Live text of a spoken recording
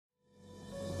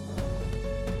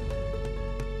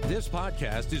This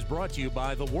podcast is brought to you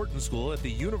by the Wharton School at the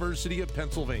University of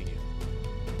Pennsylvania.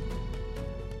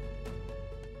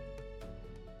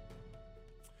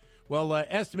 Well,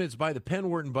 estimates by the Penn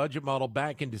Wharton budget model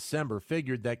back in December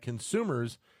figured that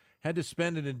consumers had to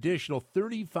spend an additional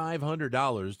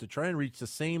 $3,500 to try and reach the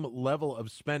same level of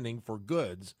spending for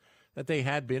goods that they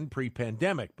had been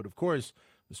pre-pandemic. But of course,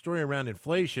 the story around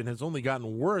inflation has only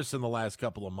gotten worse in the last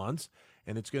couple of months,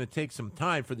 and it's going to take some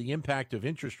time for the impact of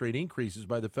interest rate increases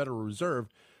by the Federal Reserve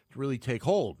to really take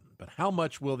hold. But how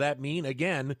much will that mean,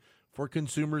 again, for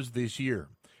consumers this year?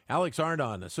 Alex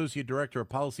Ardon, Associate Director of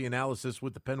Policy Analysis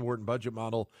with the Penn Wharton Budget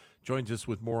Model, joins us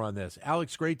with more on this.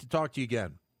 Alex, great to talk to you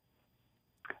again.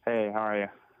 Hey, how are you?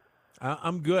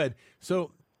 I'm good.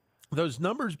 So those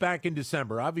numbers back in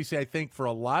December, obviously, I think for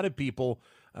a lot of people,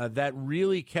 that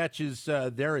really catches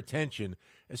their attention,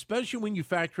 especially when you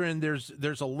factor in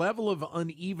there's a level of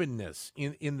unevenness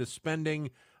in the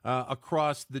spending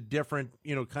across the different,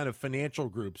 kind of financial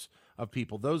groups of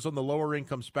people. Those on the lower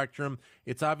income spectrum,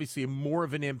 it's obviously more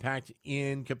of an impact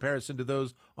in comparison to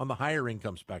those on the higher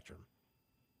income spectrum.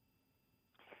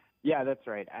 Yeah, that's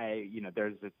right.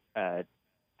 There's a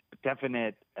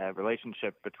definite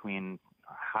relationship between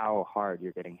how hard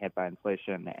you're getting hit by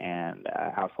inflation and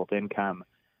household income.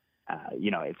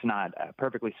 It's not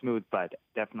perfectly smooth, but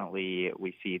definitely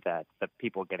we see that the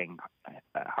people getting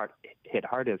hit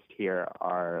hardest here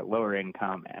are lower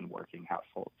income and working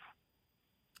households.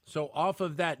 So off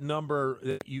of that number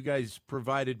that you guys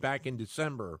provided back in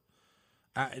December,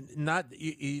 not that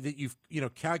you've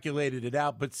calculated it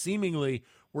out, but seemingly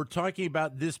we're talking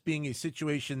about this being a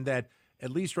situation that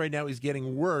at least right now is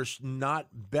getting worse, not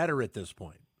better at this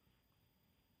point.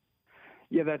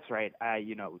 Yeah, that's right.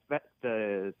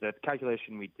 The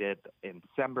calculation we did in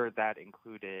December, that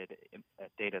included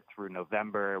data through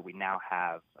November. We now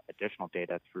have additional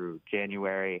data through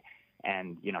January.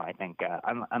 And, I think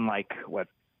unlike what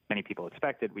many people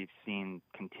expected, we've seen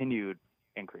continued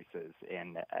increases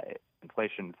in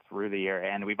inflation through the year.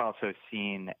 And we've also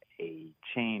seen a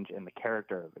change in the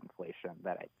character of inflation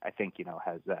that I think,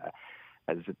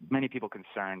 has many people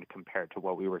concerned compared to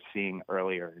what we were seeing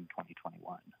earlier in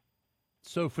 2021.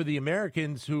 So for the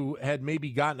Americans who had maybe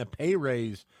gotten a pay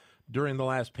raise during the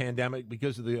last pandemic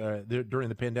because of during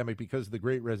the pandemic because of the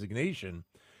Great Resignation,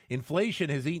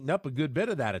 inflation has eaten up a good bit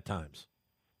of that at times.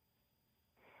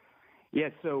 Yeah,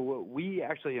 so we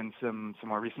actually, in some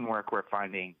more recent work, we're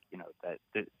finding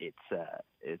that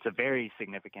it's a very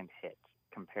significant hit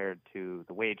compared to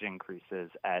the wage increases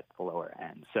at the lower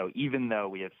end. So even though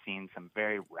we have seen some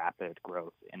very rapid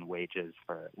growth in wages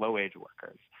for low-wage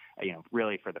workers,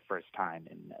 really for the first time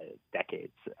in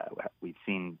decades, we've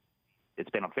seen it's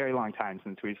been a very long time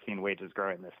since we've seen wages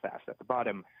growing this fast at the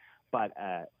bottom. But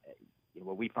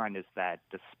what we find is that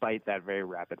despite that very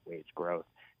rapid wage growth,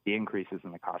 the increases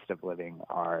in the cost of living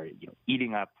are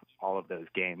eating up all of those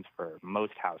gains for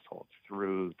most households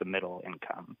through the middle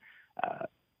income.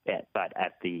 But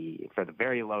for the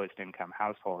very lowest income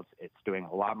households, it's doing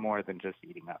a lot more than just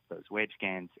eating up those wage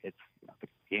gains. It's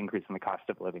the increase in the cost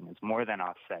of living is more than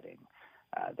offsetting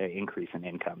the increase in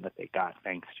income that they got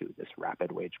thanks to this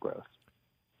rapid wage growth.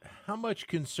 How much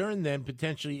concern then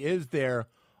potentially is there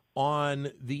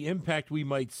on the impact we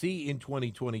might see in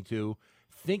 2022?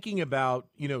 Thinking about,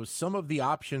 some of the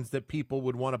options that people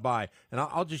would want to buy. And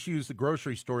I'll just use the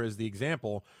grocery store as the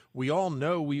example. We all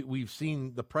know we've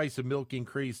seen the price of milk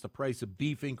increase, the price of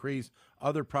beef increase,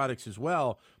 other products as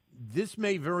well. This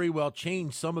may very well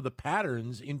change some of the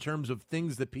patterns in terms of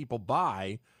things that people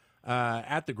buy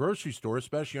at the grocery store,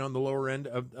 especially on the lower end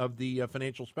of the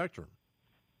financial spectrum.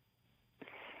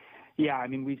 Yeah,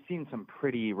 we've seen some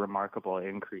pretty remarkable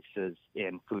increases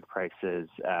in food prices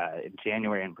in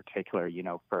January in particular.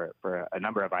 For a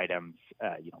number of items,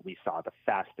 we saw the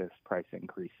fastest price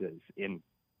increases in,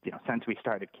 since we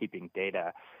started keeping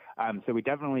data. So we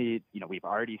definitely, we've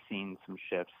already seen some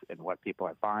shifts in what people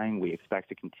are buying. We expect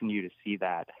to continue to see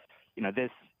that.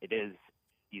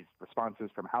 These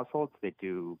responses from households, they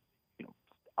do,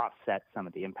 offset some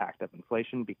of the impact of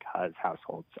inflation because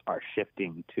households are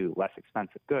shifting to less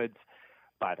expensive goods.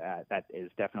 But that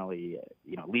is definitely,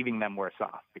 leaving them worse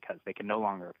off because they can no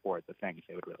longer afford the things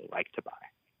they would really like to buy.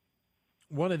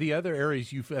 One of the other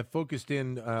areas you've focused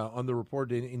in on the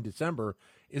report in December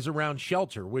is around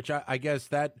shelter, which I guess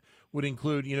that would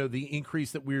include, the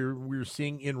increase that we're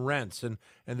seeing in rents and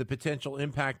the potential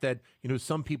impact that,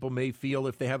 some people may feel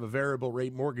if they have a variable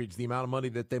rate mortgage, the amount of money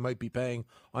that they might be paying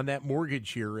on that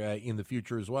mortgage here in the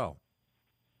future as well.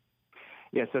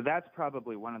 Yeah, so that's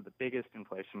probably one of the biggest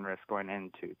inflation risks going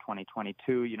into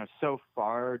 2022. So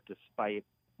far, despite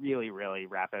really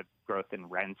rapid growth in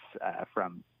rents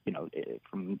from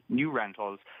new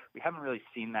rentals. We haven't really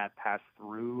seen that pass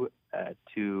through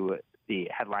to the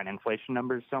headline inflation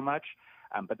numbers so much,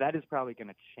 but that is probably going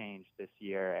to change this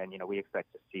year. And we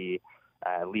expect to see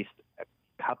at least a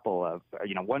couple of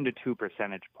 1 to 2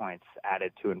 percentage points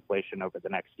added to inflation over the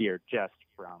next year just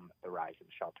from the rise in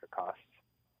shelter costs.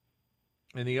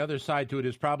 And the other side to it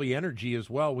is probably energy as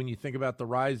well. When you think about the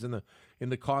rise in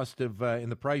the cost of in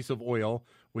the price of oil,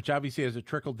 which obviously has a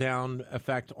trickle down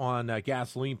effect on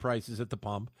gasoline prices at the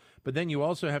pump, but then you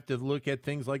also have to look at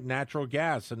things like natural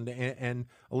gas and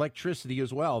electricity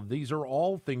as well. These are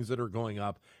all things that are going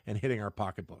up and hitting our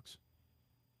pocketbooks.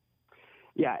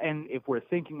 Yeah, and if we're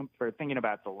thinking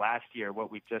about the last year, what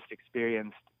we've just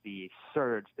experienced, the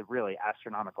surge, the really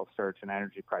astronomical surge in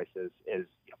energy prices is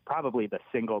probably the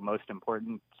single most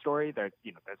important story. There's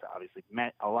obviously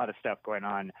a lot of stuff going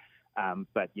on,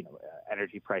 but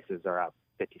energy prices are up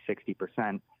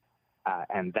 50-60%,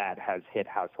 and that has hit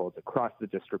households across the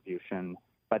distribution.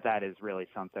 But that is really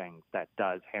something that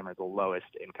does hammer the lowest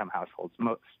income households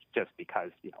most, just because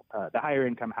the higher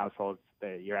income households,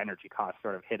 your energy costs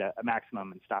sort of hit a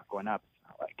maximum and stop going up. It's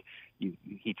not like you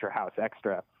heat your house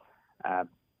extra.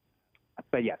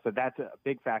 But yeah, so that's a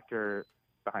big factor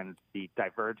behind the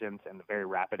divergence and the very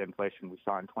rapid inflation we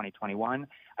saw in 2021.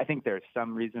 I think there's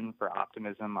some reason for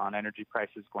optimism on energy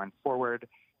prices going forward,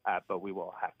 but we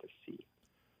will have to see.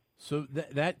 So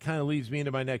that kind of leads me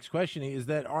into my next question: is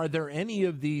that are there any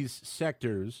of these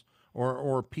sectors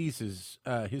or pieces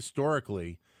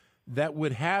historically that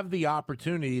would have the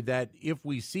opportunity that if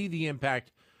we see the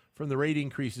impact from the rate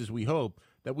increases we hope,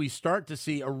 that we start to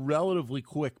see a relatively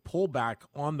quick pullback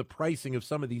on the pricing of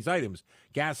some of these items?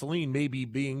 Gasoline maybe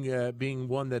being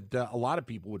one that a lot of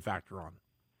people would factor on.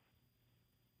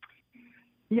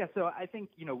 Yeah, so I think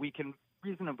we can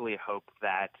reasonably hope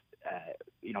that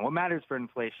what matters for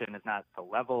inflation is not the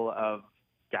level of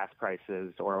gas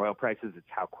prices or oil prices, it's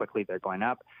how quickly they're going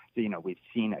up. So, we've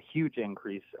seen a huge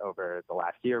increase over the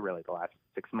last year, really the last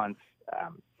 6 months.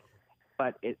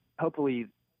 But hopefully,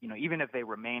 even if they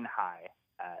remain high,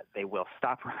 they will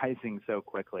stop rising so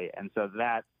quickly. And so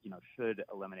that, should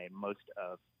eliminate most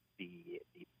of the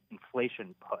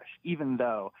inflation push, even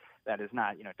though that is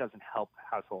not, it doesn't help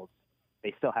households.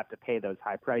 They still have to pay those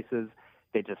high prices.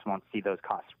 They just won't see those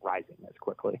costs rising as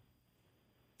quickly.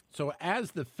 So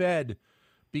as the Fed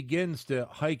begins to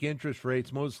hike interest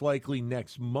rates, most likely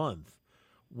next month,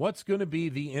 what's going to be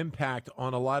the impact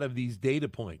on a lot of these data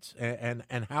points, and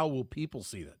how will people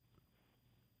see that?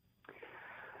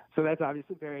 So that's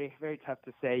obviously very, very tough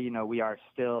to say. We are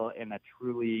still in a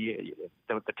truly,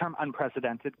 the term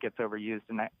unprecedented gets overused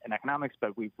in economics,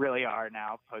 but we really are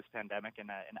now post-pandemic in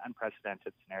an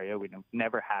unprecedented scenario. We've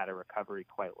never had a recovery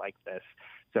quite like this.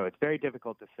 So it's very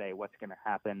difficult to say what's going to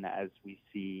happen as we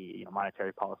see,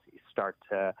 monetary policies start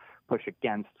to push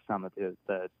against some of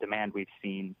the demand we've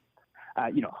seen.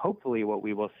 Hopefully what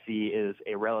we will see is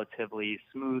a relatively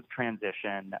smooth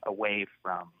transition away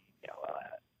from,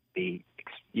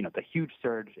 the huge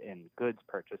surge in goods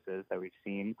purchases that we've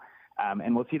seen.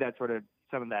 And we'll see that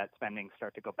some of that spending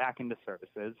start to go back into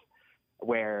services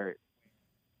where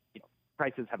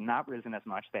prices have not risen as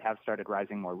much. They have started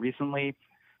rising more recently.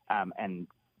 And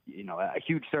a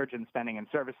huge surge in spending in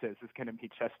services is going to be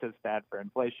just as bad for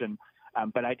inflation.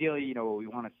 But ideally, what we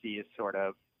want to see is sort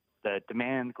of the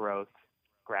demand growth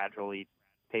gradually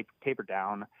taper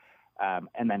down,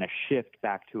 and then a shift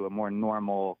back to a more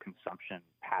normal consumption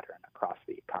pattern across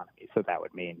the economy. So that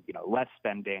would mean, less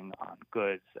spending on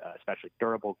goods, especially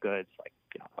durable goods like,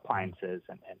 appliances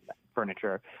and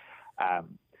furniture,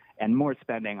 and more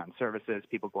spending on services,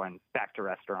 people going back to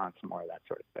restaurants, more of that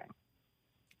sort of thing.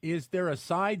 Is there a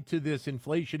side to this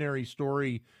inflationary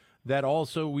story that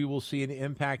also we will see an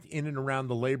impact in and around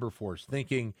the labor force?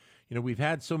 Thinking, we've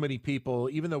had so many people,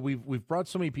 even though we've brought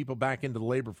so many people back into the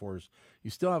labor force, you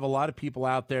still have a lot of people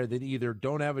out there that either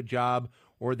don't have a job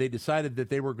or they decided that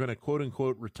they were going to quote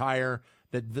unquote retire,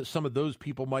 that some of those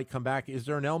people might come back. Is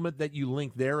there an element that you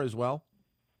link there as well?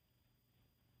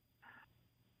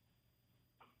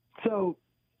 So,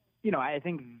 I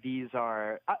think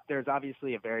there's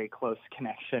obviously a very close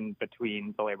connection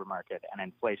between the labor market and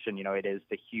inflation. It is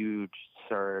the huge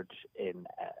surge in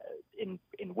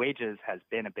wages has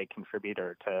been a big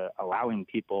contributor to allowing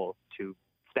people to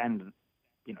spend,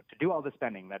 to do all the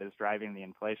spending that is driving the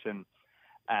inflation.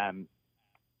 And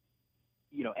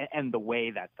the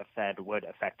way that the Fed would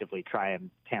effectively try and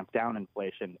tamp down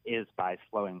inflation is by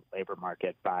slowing the labor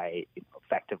market, by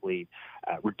effectively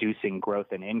reducing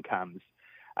growth in incomes.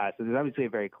 So there's obviously a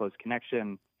very close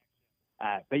connection.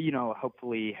 But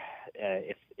hopefully,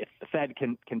 if the Fed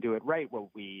can do it right,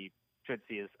 what we should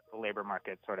see is the labor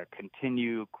market sort of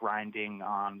continue grinding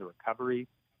on the recovery.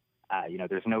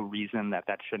 There's no reason that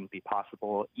shouldn't be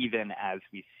possible, even as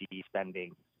we see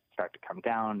spending start to come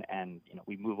down, and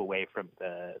we move away from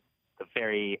the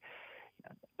very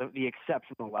the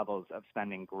exceptional levels of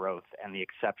spending growth and the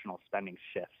exceptional spending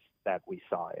shifts that we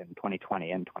saw in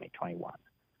 2020 and 2021.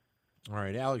 All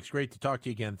right, Alex, great to talk to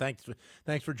you again. Thanks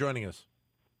for joining us.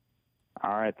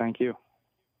 All right, thank you.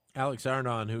 Alex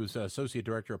Arnon, who's Associate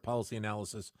Director of Policy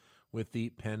Analysis with the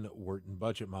Penn Wharton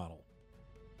Budget Model.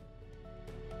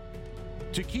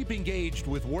 To keep engaged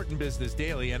with Wharton Business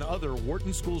Daily and other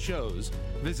Wharton School shows,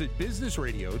 visit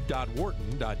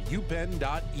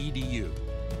businessradio.wharton.upenn.edu.